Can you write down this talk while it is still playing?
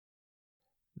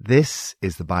This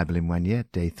is the Bible in 1 year,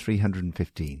 day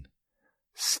 315.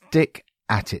 Stick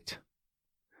at it.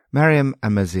 Mariam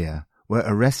and Mazia were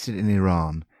arrested in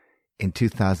Iran in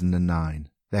 2009.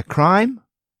 Their crime?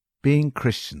 Being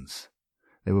Christians.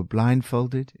 They were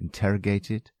blindfolded,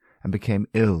 interrogated, and became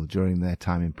ill during their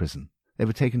time in prison. They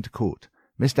were taken to court.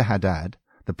 Mr. Haddad,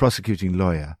 the prosecuting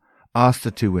lawyer, asked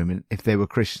the two women if they were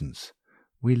Christians.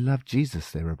 "We love Jesus,"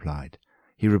 they replied.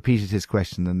 He repeated his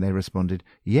question and they responded,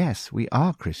 "Yes, we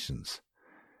are Christians."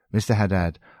 Mr.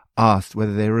 Haddad asked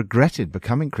whether they regretted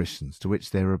becoming Christians, to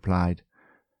which they replied,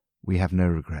 "We have no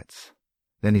regrets."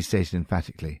 Then he stated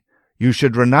emphatically, "You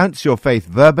should renounce your faith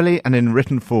verbally and in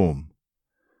written form."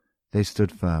 They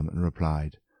stood firm and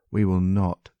replied, "We will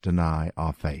not deny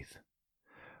our faith."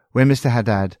 When Mr.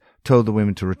 Haddad told the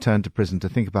women to return to prison to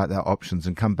think about their options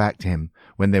and come back to him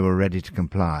when they were ready to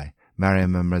comply,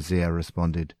 Mariam and Razia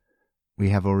responded, "We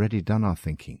have already done our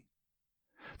thinking."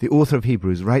 The author of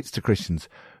Hebrews writes to Christians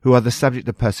who are the subject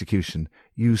of persecution,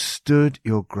 "You stood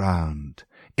your ground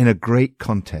in a great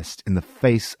contest in the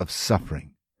face of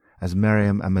suffering, as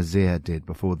Mariam and Mazia did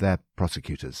before their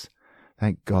prosecutors."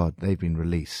 Thank God they've been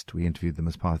released. We interviewed them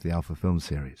as part of the Alpha film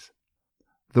series.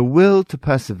 The will to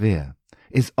persevere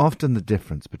is often the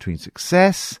difference between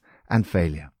success and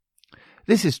failure.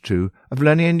 This is true of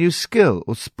learning a new skill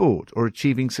or sport or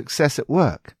achieving success at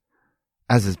work.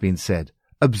 As has been said,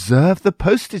 observe the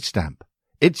postage stamp.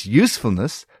 Its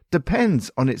usefulness depends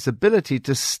on its ability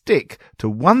to stick to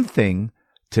one thing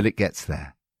till it gets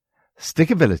there.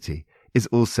 Stickability is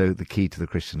also the key to the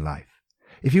Christian life.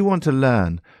 If you want to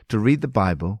learn to read the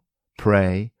Bible,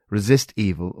 pray, resist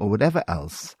evil, or whatever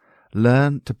else,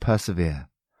 learn to persevere.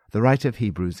 The writer of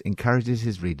Hebrews encourages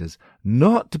his readers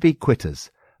not to be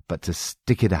quitters, but to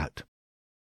stick it out.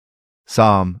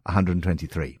 Psalm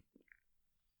 123.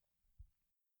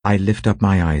 I lift up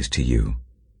my eyes to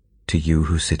you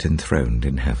who sit enthroned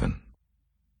in heaven.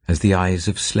 As the eyes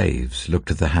of slaves look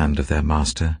to the hand of their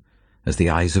master, as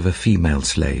the eyes of a female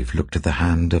slave look to the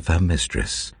hand of her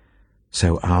mistress,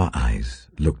 so our eyes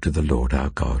look to the Lord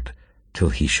our God, till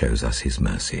he shows us his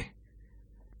mercy.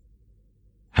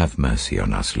 Have mercy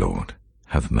on us, Lord,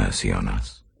 have mercy on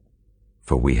us.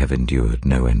 For we have endured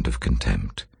no end of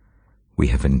contempt. We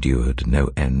have endured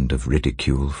no end of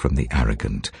ridicule from the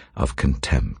arrogant, of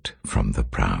contempt from the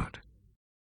proud.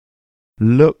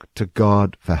 Look to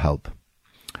God for help.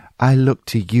 I look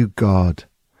to you, God.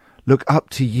 Look up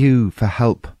to you for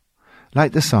help.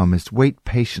 Like the psalmist, wait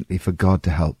patiently for God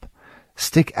to help.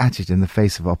 Stick at it in the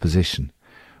face of opposition.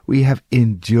 We have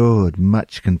endured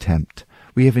much contempt.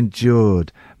 We have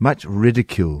endured much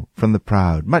ridicule from the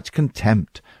proud, much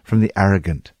contempt from the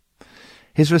arrogant.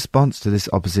 His response to this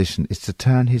opposition is to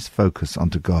turn his focus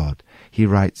onto God. He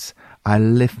writes, I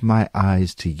lift my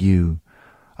eyes to you.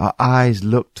 Our eyes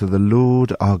look to the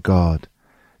Lord our God.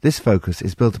 This focus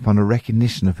is built upon a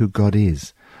recognition of who God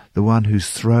is, the one whose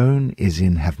throne is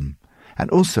in heaven, and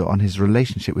also on his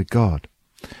relationship with God.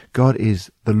 God is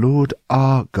the Lord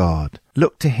our God.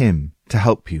 Look to him to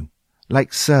help you,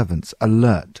 like servants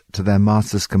alert to their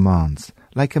master's commands,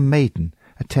 like a maiden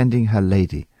attending her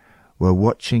lady. We're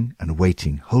watching and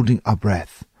waiting, holding our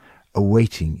breath,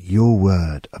 awaiting your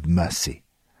word of mercy.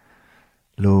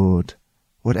 Lord,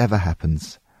 whatever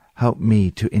happens, help me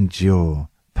to endure,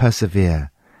 persevere,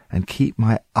 and keep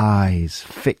my eyes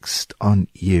fixed on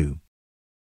you.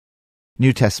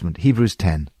 New Testament, Hebrews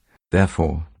 10.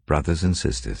 Therefore, brothers and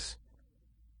sisters,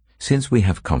 since we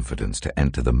have confidence to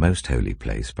enter the most holy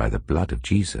place by the blood of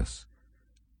Jesus,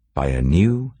 by a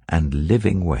new and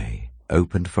living way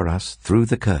opened for us through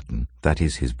the curtain that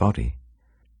is his body,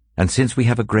 and since we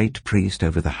have a great priest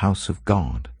over the house of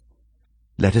God,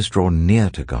 let us draw near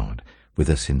to God with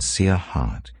a sincere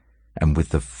heart and with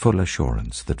the full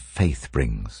assurance that faith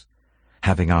brings,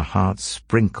 having our hearts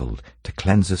sprinkled to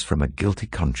cleanse us from a guilty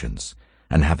conscience,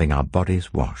 and having our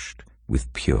bodies washed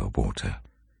with pure water.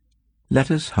 Let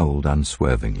us hold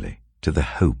unswervingly to the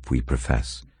hope we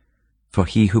profess, for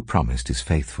he who promised is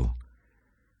faithful.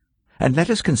 And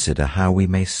let us consider how we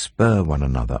may spur one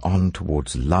another on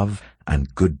towards love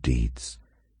and good deeds,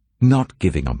 not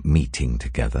giving up meeting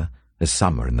together, as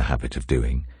some are in the habit of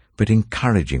doing, but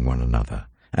encouraging one another,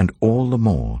 and all the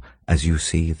more as you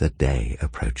see the day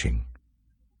approaching.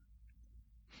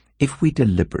 If we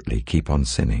deliberately keep on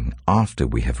sinning after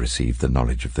we have received the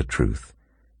knowledge of the truth,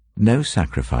 no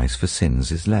sacrifice for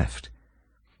sins is left,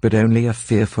 but only a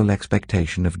fearful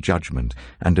expectation of judgment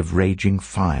and of raging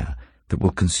fire that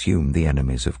will consume the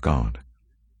enemies of God.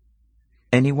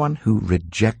 Anyone who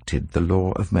rejected the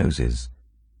law of Moses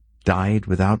died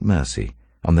without mercy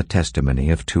on the testimony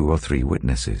of 2 or 3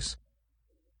 witnesses.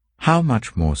 How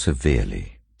much more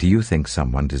severely Do you think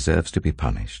someone deserves to be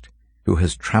punished who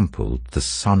has trampled the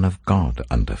Son of God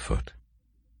underfoot?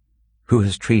 Who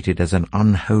has treated as an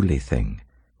unholy thing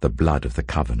the blood of the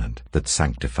covenant that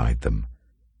sanctified them,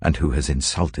 and who has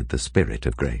insulted the Spirit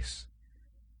of grace?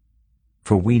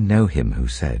 For we know him who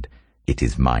said, "It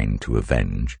is mine to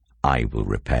avenge, I will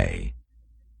repay."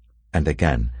 And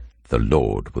again, "The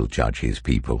Lord will judge his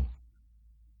people."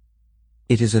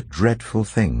 It is a dreadful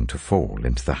thing to fall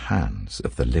into the hands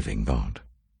of the living God.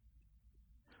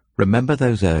 Remember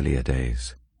those earlier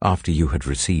days, after you had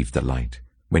received the light,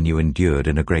 when you endured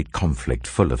in a great conflict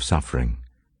full of suffering.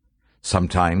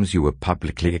 Sometimes you were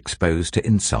publicly exposed to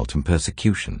insult and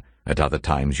persecution. At other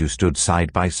times you stood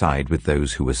side by side with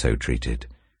those who were so treated.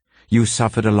 You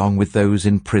suffered along with those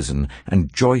in prison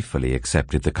and joyfully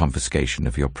accepted the confiscation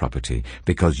of your property,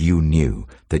 because you knew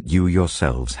that you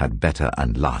yourselves had better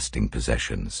and lasting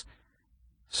possessions.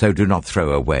 So do not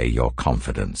throw away your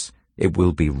confidence. It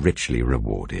will be richly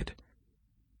rewarded.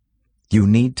 You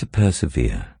need to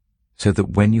persevere, so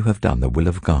that when you have done the will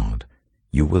of God,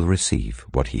 you will receive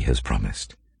what he has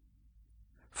promised.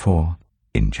 For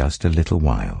in just a little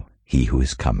while he who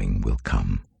is coming will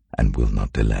come and will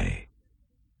not delay.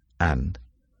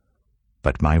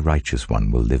 But my righteous one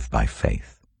will live by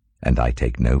faith, and I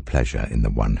take no pleasure in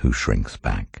the one who shrinks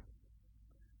back.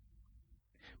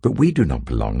 But we do not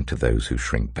belong to those who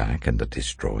shrink back and are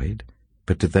destroyed,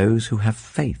 but to those who have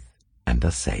faith and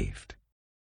are saved.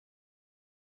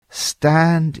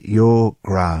 Stand your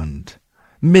ground.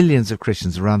 Millions of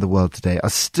Christians around the world today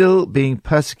are still being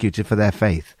persecuted for their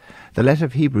faith. The letter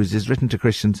of Hebrews is written to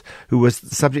Christians who were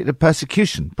the subject of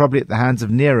persecution, probably at the hands of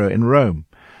Nero in Rome.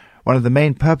 One of the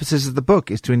main purposes of the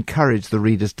book is to encourage the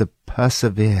readers to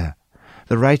persevere.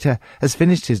 The writer has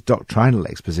finished his doctrinal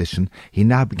exposition. He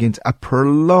now begins a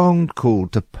prolonged call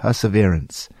to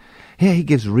perseverance. Here he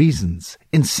gives reasons,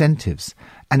 incentives,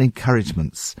 and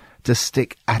encouragements to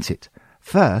stick at it.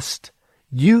 First,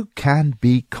 you can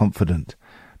be confident.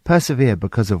 Persevere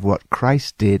because of what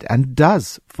Christ did and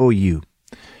does for you.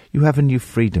 You have a new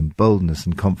freedom, boldness,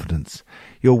 and confidence.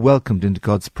 You're welcomed into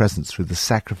God's presence through the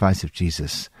sacrifice of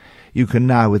Jesus. You can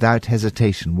now, without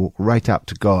hesitation, walk right up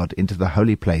to God into the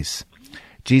holy place.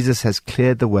 Jesus has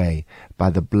cleared the way by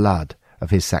the blood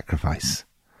of his sacrifice.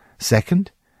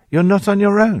 Second, you're not on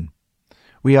your own.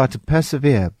 We are to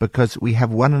persevere because we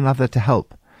have one another to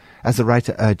help, as the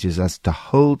writer urges us to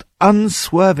hold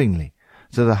unswervingly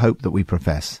to the hope that we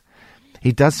profess.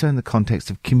 He does so in the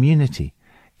context of community.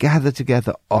 Gather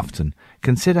together often.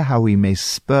 Consider how we may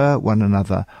spur one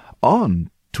another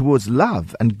on towards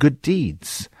love and good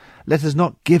deeds. Let us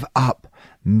not give up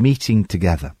meeting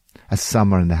together, as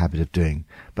some are in the habit of doing,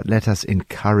 but let us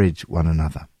encourage one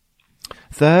another.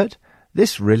 Third,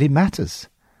 this really matters.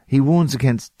 He warns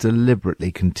against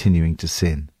deliberately continuing to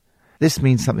sin. This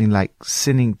means something like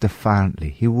sinning defiantly.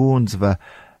 He warns of a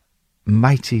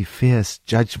mighty, fierce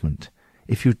judgment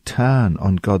if you turn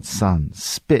on God's Son,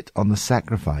 spit on the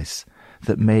sacrifice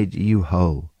that made you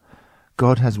whole.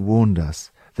 God has warned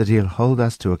us that he'll hold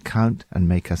us to account and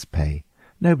make us pay.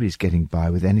 Nobody's getting by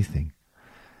with anything.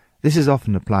 This is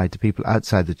often applied to people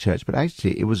outside the church, but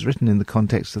actually it was written in the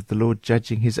context of the Lord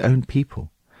judging his own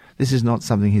people. This is not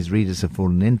something his readers have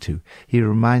fallen into. He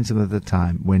reminds them of the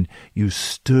time when you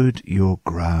stood your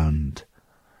ground.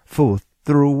 Fourth,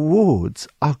 the rewards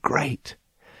are great.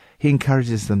 He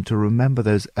encourages them to remember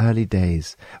those early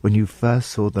days when you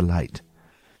first saw the light.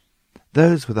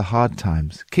 Those were the hard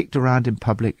times, kicked around in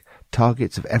public,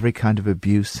 targets of every kind of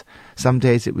abuse. Some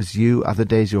days it was you, other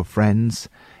days your friends.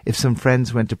 If some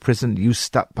friends went to prison, you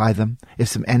stuck by them. If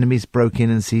some enemies broke in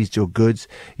and seized your goods,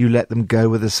 you let them go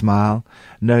with a smile,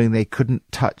 knowing they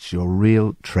couldn't touch your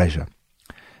real treasure.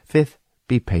 Fifth,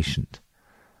 be patient.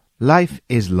 Life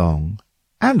is long,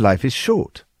 and life is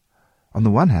short. On the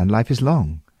one hand, life is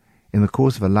long. In the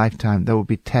course of a lifetime, there will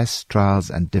be tests, trials,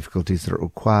 and difficulties that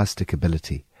require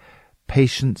stickability.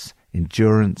 Patience,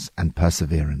 endurance, and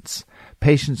perseverance.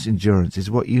 Patience, endurance is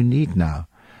what you need now,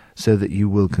 so that you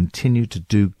will continue to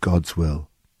do God's will.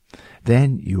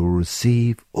 Then you will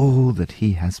receive all that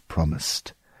he has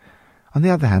promised. On the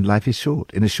other hand, life is short.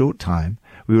 In a short time,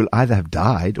 we will either have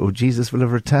died or Jesus will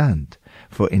have returned.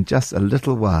 For in just a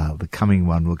little while, the coming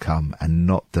one will come and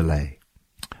not delay.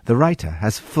 The writer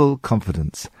has full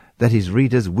confidence that his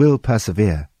readers will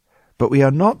persevere. But we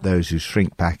are not those who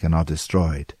shrink back and are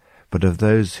destroyed, but of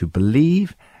those who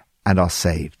believe and are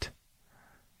saved.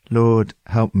 Lord,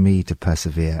 help me to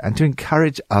persevere and to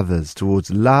encourage others towards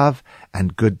love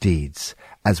and good deeds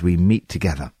as we meet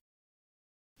together.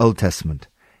 Old Testament,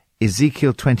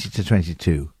 Ezekiel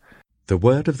 20-22. The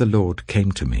word of the Lord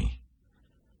came to me.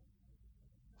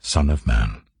 Son of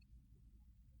man,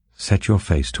 Set your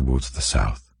face towards the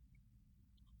south.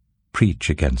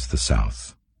 Preach against the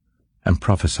south, and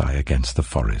prophesy against the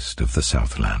forest of the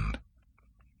southland.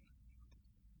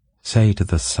 Say to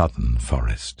the southern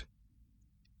forest,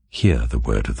 Hear the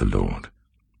word of the Lord.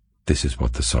 This is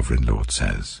what the sovereign Lord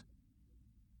says.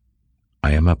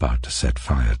 I am about to set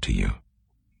fire to you,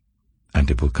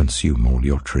 and it will consume all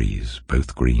your trees,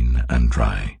 both green and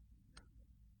dry.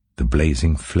 The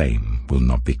blazing flame will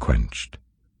not be quenched,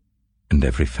 and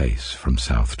every face from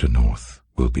south to north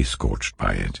will be scorched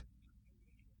by it.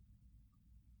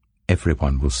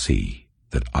 Everyone will see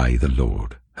that I, the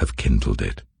Lord, have kindled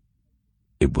it.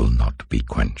 It will not be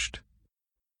quenched.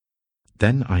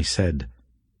 Then I said,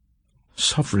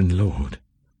 Sovereign Lord,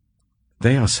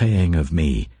 they are saying of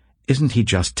me, isn't he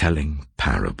just telling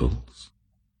parables?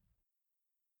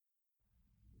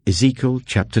 Ezekiel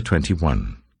chapter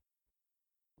 21.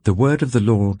 The word of the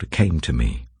Lord came to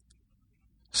me,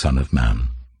 Son of man,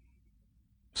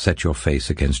 set your face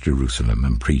against Jerusalem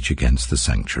and preach against the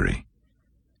sanctuary.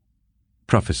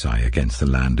 Prophesy against the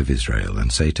land of Israel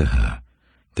and say to her,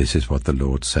 This is what the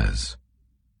Lord says,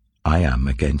 I am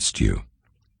against you.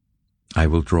 I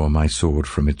will draw my sword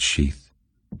from its sheath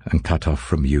and cut off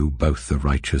from you both the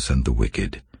righteous and the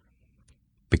wicked.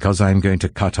 Because I am going to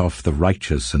cut off the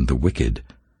righteous and the wicked,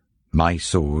 my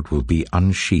sword will be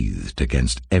unsheathed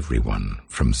against everyone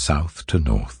from south to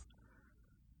north.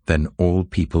 Then all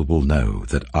people will know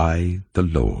that I, the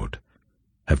Lord,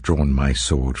 have drawn my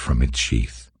sword from its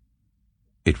sheath.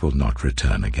 It will not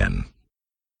return again.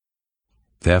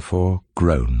 Therefore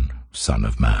groan, Son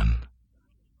of man.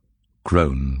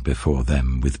 Groan before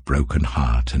them with broken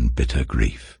heart and bitter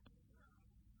grief.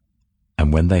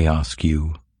 And when they ask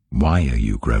you, Why are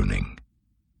you groaning?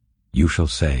 You shall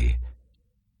say,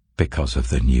 Because of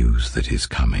the news that is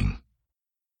coming.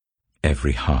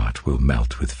 Every heart will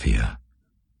melt with fear,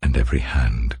 and every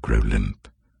hand grow limp.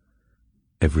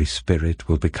 Every spirit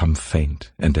will become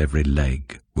faint, and every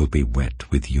leg will be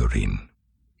wet with urine.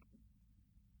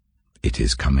 It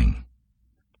is coming.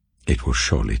 It will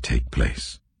surely take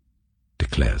place,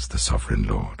 declares the sovereign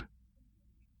Lord.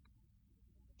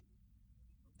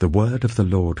 The word of the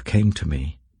Lord came to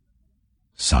me,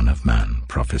 Son of man,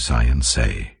 prophesy and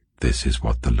say, This is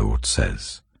what the Lord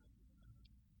says.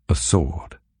 A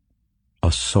sword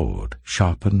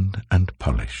sharpened and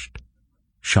polished,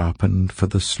 sharpened for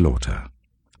the slaughter,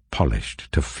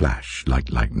 polished to flash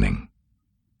like lightning.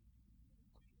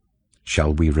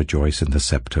 Shall we rejoice in the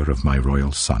scepter of my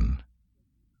royal son?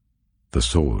 The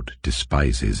sword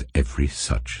despises every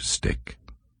such stick.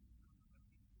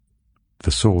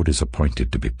 The sword is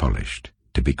appointed to be polished,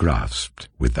 to be grasped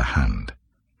with the hand.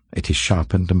 It is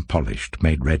sharpened and polished,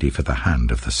 made ready for the hand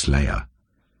of the slayer.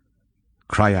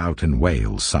 Cry out and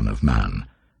wail, Son of man,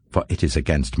 for it is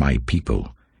against my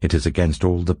people, it is against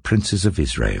all the princes of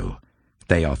Israel.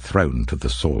 They are thrown to the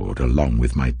sword along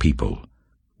with my people.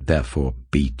 Therefore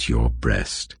beat your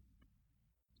breast.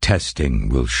 Testing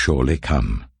will surely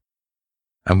come.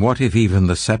 And what if even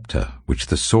the scepter, which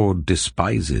the sword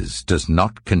despises, does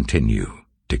not continue,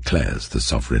 declares the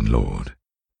sovereign Lord.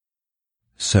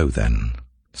 So then,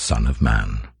 Son of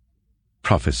man,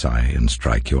 prophesy and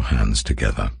strike your hands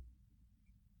together.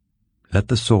 Let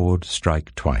the sword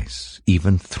strike twice,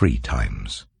 even 3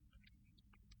 times.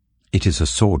 It is a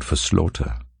sword for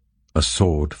slaughter, a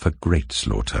sword for great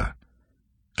slaughter,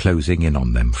 closing in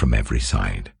on them from every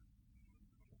side.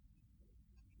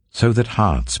 So that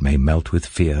hearts may melt with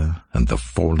fear and the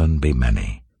fallen be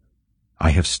many,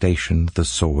 I have stationed the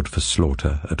sword for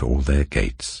slaughter at all their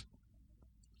gates.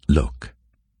 Look,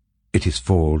 it is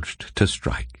forged to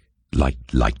strike like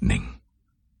lightning.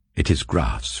 It is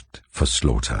grasped for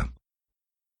slaughter.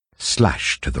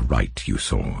 Slash to the right, you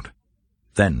sword,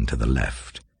 then to the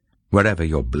left, wherever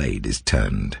your blade is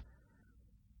turned.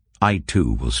 I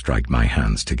too will strike my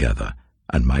hands together,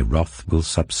 and my wrath will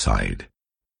subside.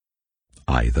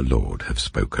 I, the Lord, have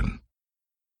spoken.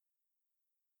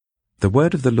 The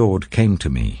word of the Lord came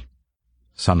to me,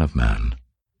 Son of man,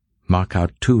 mark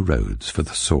out 2 roads for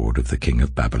the sword of the king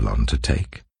of Babylon to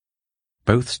take,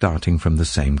 both starting from the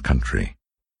same country.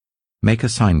 Make a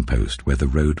signpost where the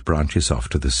road branches off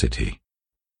to the city.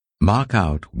 Mark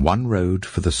out 1 road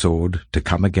for the sword to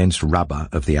come against Rabbah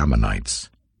of the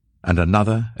Ammonites, and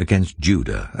another against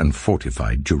Judah and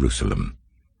fortified Jerusalem.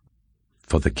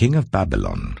 For the king of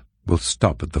Babylon will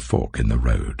stop at the fork in the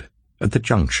road, at the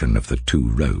junction of the 2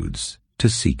 roads, to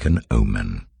seek an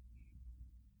omen.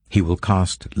 He will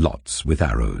cast lots with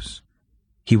arrows.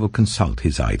 He will consult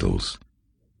his idols.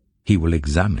 He will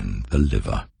examine the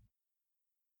liver.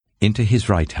 Into his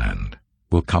right hand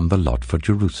will come the lot for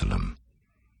Jerusalem.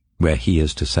 where he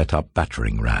is to set up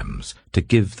battering rams, to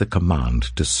give the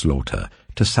command to slaughter,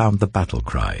 to sound the battle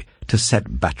cry, to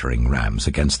set battering rams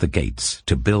against the gates,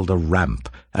 to build a ramp,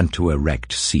 and to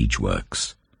erect siege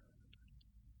works.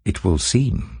 It will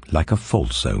seem like a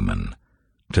false omen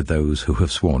to those who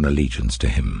have sworn allegiance to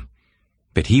him,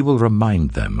 but he will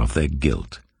remind them of their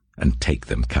guilt and take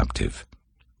them captive.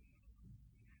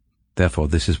 Therefore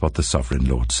this is what the Sovereign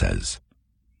Lord says.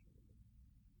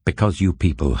 Because you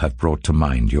people have brought to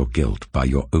mind your guilt by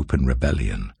your open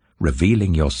rebellion,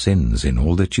 revealing your sins in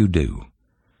all that you do,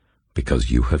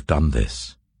 because you have done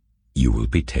this, you will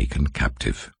be taken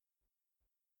captive.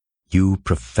 You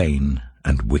profane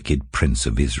and wicked Prince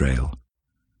of Israel,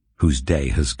 whose day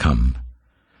has come,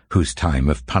 whose time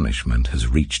of punishment has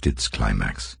reached its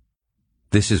climax.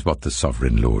 This is what the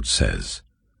Sovereign Lord says.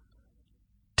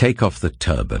 Take off the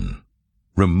turban,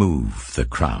 remove the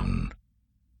crown.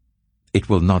 It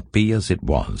will not be as it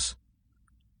was.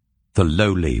 The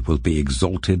lowly will be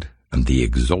exalted, and the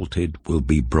exalted will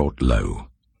be brought low.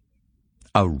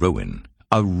 A ruin,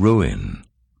 a ruin.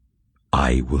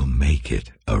 I will make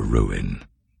it a ruin.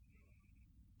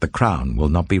 The crown will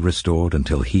not be restored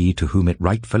until he to whom it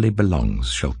rightfully belongs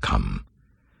shall come.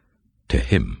 To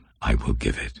him I will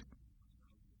give it.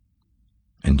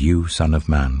 And you, Son of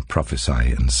Man,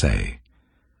 prophesy and say,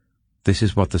 This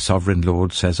is what the Sovereign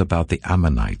Lord says about the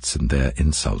Ammonites and their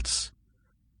insults.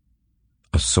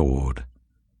 A sword,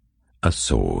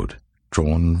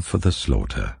 drawn for the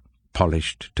slaughter,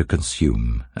 polished to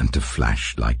consume and to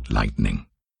flash like lightning.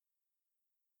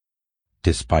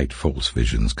 Despite false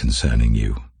visions concerning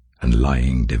you, and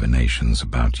lying divinations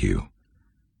about you,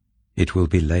 it will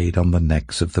be laid on the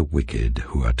necks of the wicked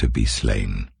who are to be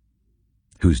slain,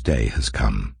 whose day has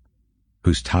come,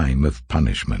 whose time of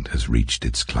punishment has reached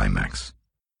its climax.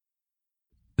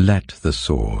 Let the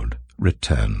sword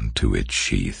return to its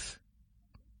sheath.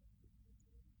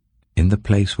 In the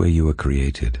place where you were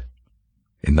created,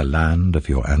 in the land of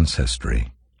your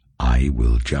ancestry, I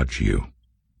will judge you.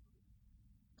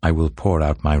 I will pour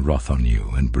out my wrath on you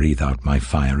and breathe out my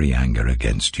fiery anger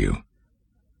against you.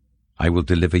 I will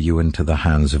deliver you into the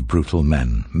hands of brutal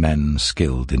men, men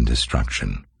skilled in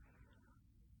destruction.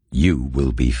 You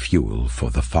will be fuel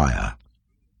for the fire.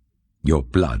 Your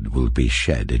blood will be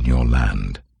shed in your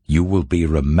land. You will be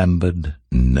remembered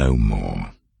no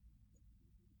more.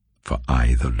 For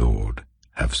I, the Lord,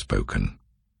 have spoken.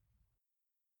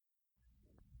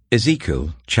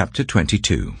 Ezekiel chapter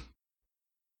 22.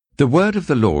 The word of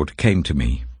the Lord came to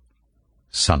me,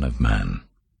 Son of man,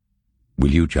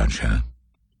 will you judge her?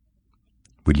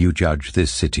 Will you judge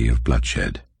this city of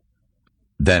bloodshed?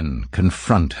 Then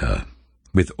confront her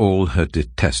with all her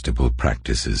detestable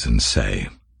practices and say,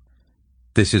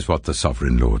 This is what the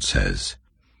Sovereign Lord says.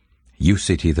 You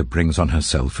city that brings on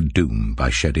herself doom by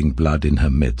shedding blood in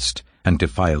her midst, and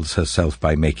defiles herself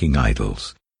by making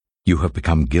idols. You have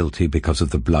become guilty because of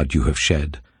the blood you have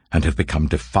shed, and have become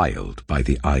defiled by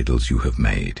the idols you have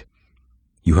made.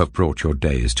 You have brought your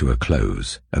days to a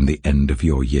close, and the end of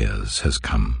your years has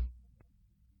come.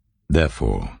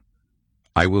 Therefore,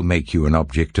 I will make you an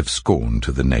object of scorn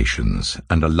to the nations,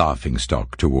 and a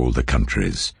laughingstock to all the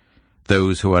countries.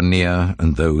 Those who are near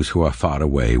and those who are far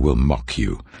away will mock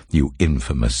you, you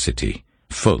infamous city,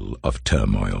 full of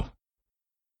turmoil.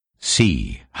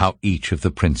 See how each of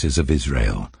the princes of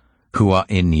Israel, who are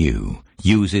in you,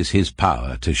 uses his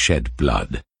power to shed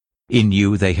blood. In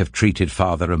you they have treated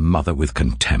father and mother with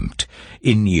contempt.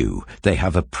 In you they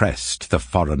have oppressed the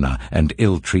foreigner and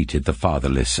ill-treated the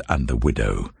fatherless and the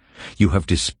widow. You have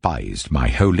despised my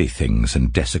holy things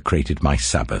and desecrated my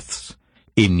Sabbaths.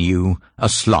 In you are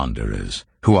slanderers,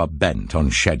 who are bent on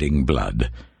shedding blood.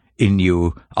 In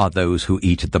you are those who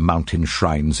eat at the mountain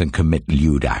shrines and commit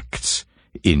lewd acts.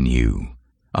 In you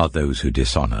are those who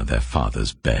dishonor their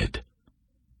father's bed.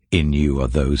 In you are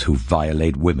those who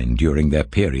violate women during their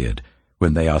period,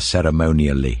 when they are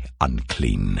ceremonially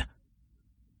unclean.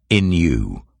 In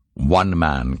you, one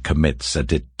man commits a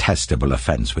detestable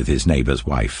offense with his neighbor's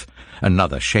wife,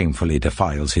 another shamefully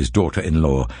defiles his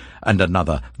daughter-in-law, and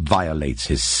another violates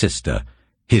his sister,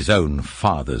 his own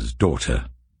father's daughter.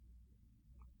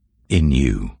 In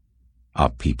you are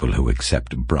people who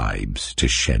accept bribes to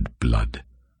shed blood.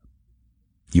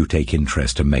 You take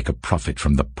interest to make a profit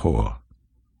from the poor.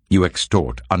 You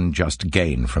extort unjust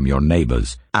gain from your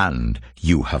neighbors, and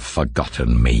you have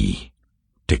forgotten me,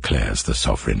 declares the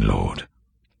Sovereign Lord.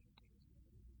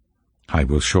 I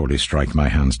will surely strike my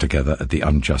hands together at the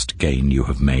unjust gain you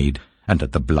have made, and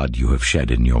at the blood you have shed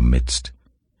in your midst.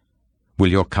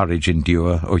 Will your courage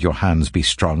endure, or your hands be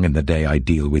strong in the day I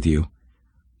deal with you?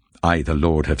 I, the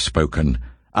Lord, have spoken,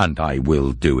 and I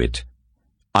will do it.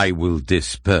 I will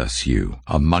disperse you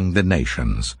among the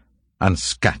nations and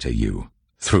scatter you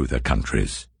through the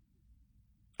countries.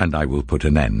 And I will put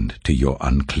an end to your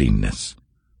uncleanness.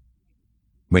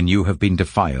 When you have been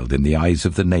defiled in the eyes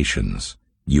of the nations,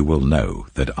 you will know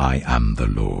that I am the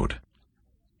Lord.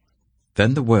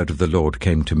 Then the word of the Lord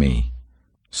came to me,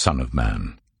 Son of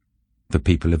man, the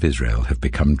people of Israel have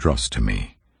become dross to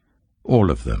me.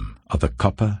 All of them are the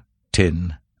copper,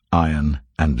 tin, iron,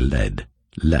 and lead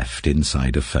left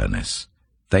inside a furnace.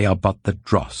 They are but the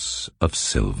dross of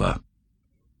silver.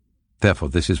 Therefore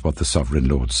this is what the sovereign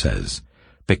Lord says,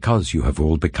 because you have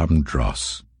all become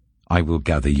dross, I will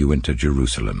gather you into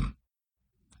Jerusalem.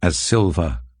 As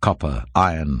silver, copper,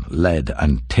 iron, lead,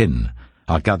 and tin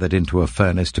are gathered into a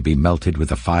furnace to be melted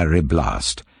with a fiery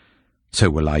blast, so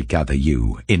will I gather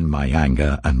you in my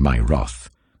anger and my wrath,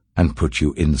 and put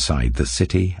you inside the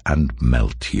city and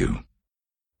melt you.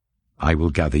 I will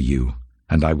gather you,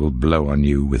 and I will blow on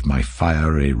you with my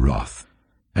fiery wrath,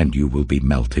 and you will be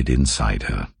melted inside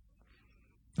her.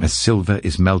 As silver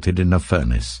is melted in a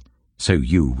furnace, so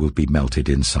you will be melted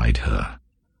inside her.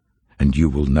 And you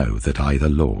will know that I, the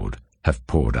Lord, have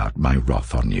poured out my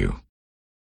wrath on you.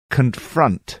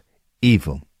 Confront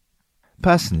evil.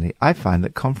 Personally, I find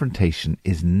that confrontation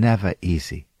is never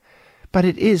easy, but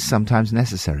it is sometimes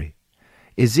necessary.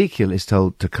 Ezekiel is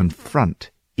told to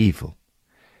confront evil.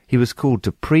 He was called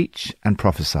to preach and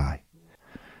prophesy.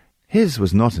 His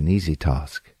was not an easy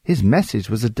task. His message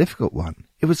was a difficult one.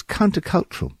 It was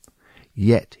countercultural.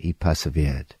 Yet he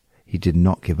persevered. He did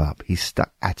not give up. He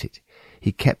stuck at it.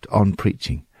 He kept on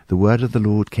preaching. The word of the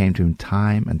Lord came to him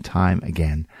time and time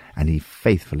again, and he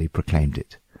faithfully proclaimed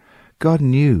it. God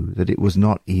knew that it was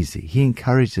not easy. He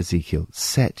encouraged Ezekiel,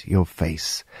 set your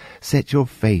face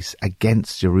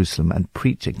against Jerusalem and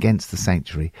preach against the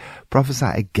sanctuary. Prophesy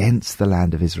against the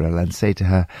land of Israel and say to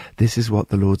her, this is what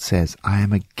the Lord says, I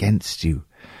am against you.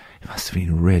 It must have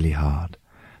been really hard.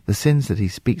 The sins that he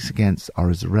speaks against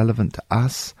are as relevant to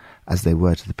us as they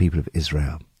were to the people of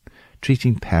Israel.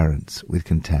 Treating parents with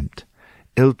contempt,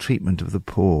 ill treatment of the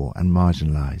poor and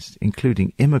marginalized,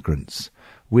 including immigrants,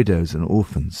 widows and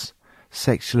orphans,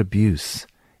 sexual abuse,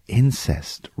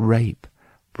 incest, rape,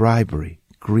 bribery,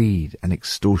 greed and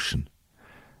extortion.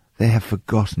 They have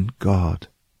forgotten God,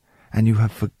 and you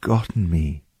have forgotten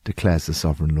me, declares the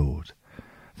sovereign Lord.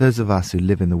 Those of us who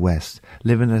live in the West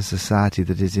live in a society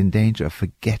that is in danger of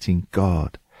forgetting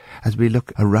God. As we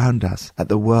look around us at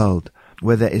the world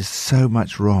where there is so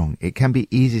much wrong, it can be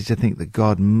easy to think that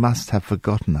God must have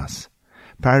forgotten us.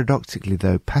 Paradoxically,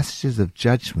 though, passages of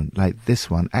judgment like this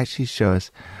one actually show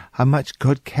us how much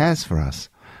God cares for us.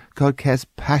 God cares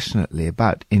passionately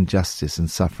about injustice and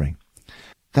suffering.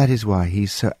 That is why he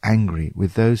is so angry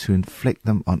with those who inflict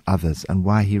them on others, and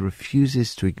why he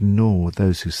refuses to ignore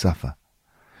those who suffer.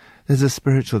 There's a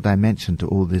spiritual dimension to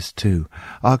all this too.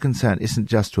 Our concern isn't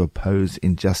just to oppose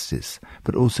injustice,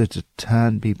 but also to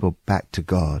turn people back to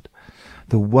God.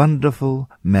 The wonderful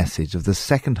message of the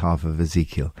second half of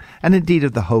Ezekiel, and indeed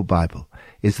of the whole Bible,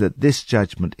 is that this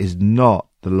judgment is not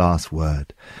the last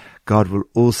word. God will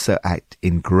also act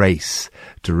in grace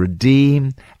to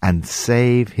redeem and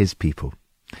save his people.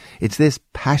 It's this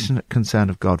passionate concern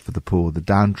of God for the poor, the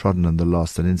downtrodden and the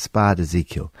lost that inspired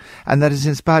Ezekiel, and that has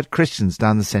inspired Christians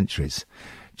down the centuries.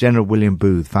 General William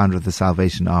Booth, founder of the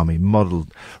Salvation Army,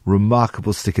 modelled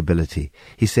remarkable stickability.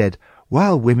 He said,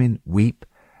 while women weep,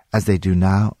 as they do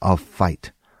now, I'll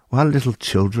fight. While little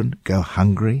children go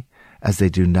hungry, as they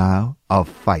do now, I'll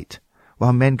fight.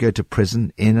 While men go to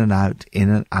prison, in and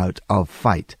out, I'll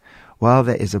fight. While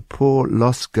there is a poor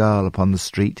lost girl upon the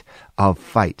street, I'll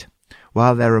fight.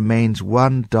 While there remains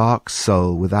one dark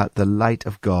soul without the light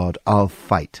of God, I'll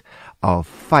fight. I'll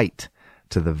fight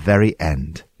to the very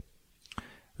end.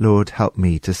 Lord, help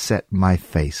me to set my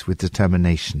face with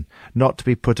determination, not to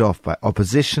be put off by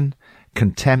opposition,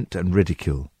 contempt and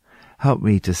ridicule. Help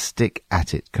me to stick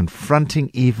at it,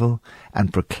 confronting evil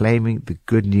and proclaiming the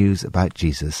good news about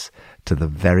Jesus to the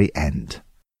very end.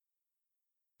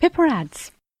 Pippa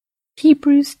adds,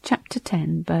 Hebrews chapter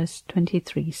 10 verse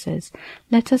 23 says,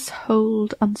 Let us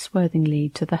hold unswervingly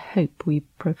to the hope we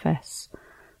profess,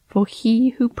 for he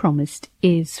who promised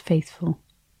is faithful.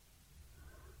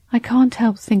 I can't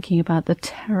help thinking about the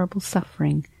terrible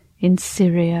suffering in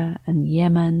Syria and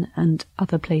Yemen and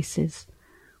other places,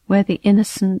 where the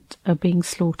innocent are being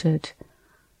slaughtered,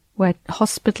 where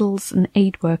hospitals and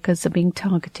aid workers are being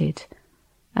targeted,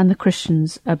 and the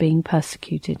Christians are being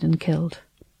persecuted and killed.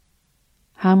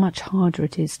 How much harder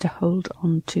it is to hold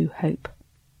on to hope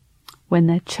when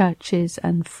their churches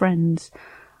and friends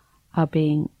are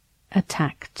being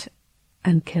attacked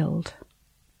and killed.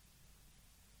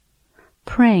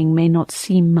 praying may not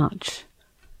seem much,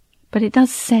 but it does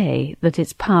say that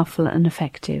it's powerful and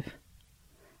effective,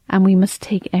 and we must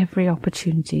take every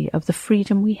opportunity of the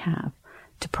freedom we have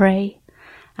to pray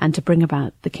and to bring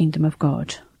about the kingdom of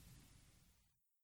God.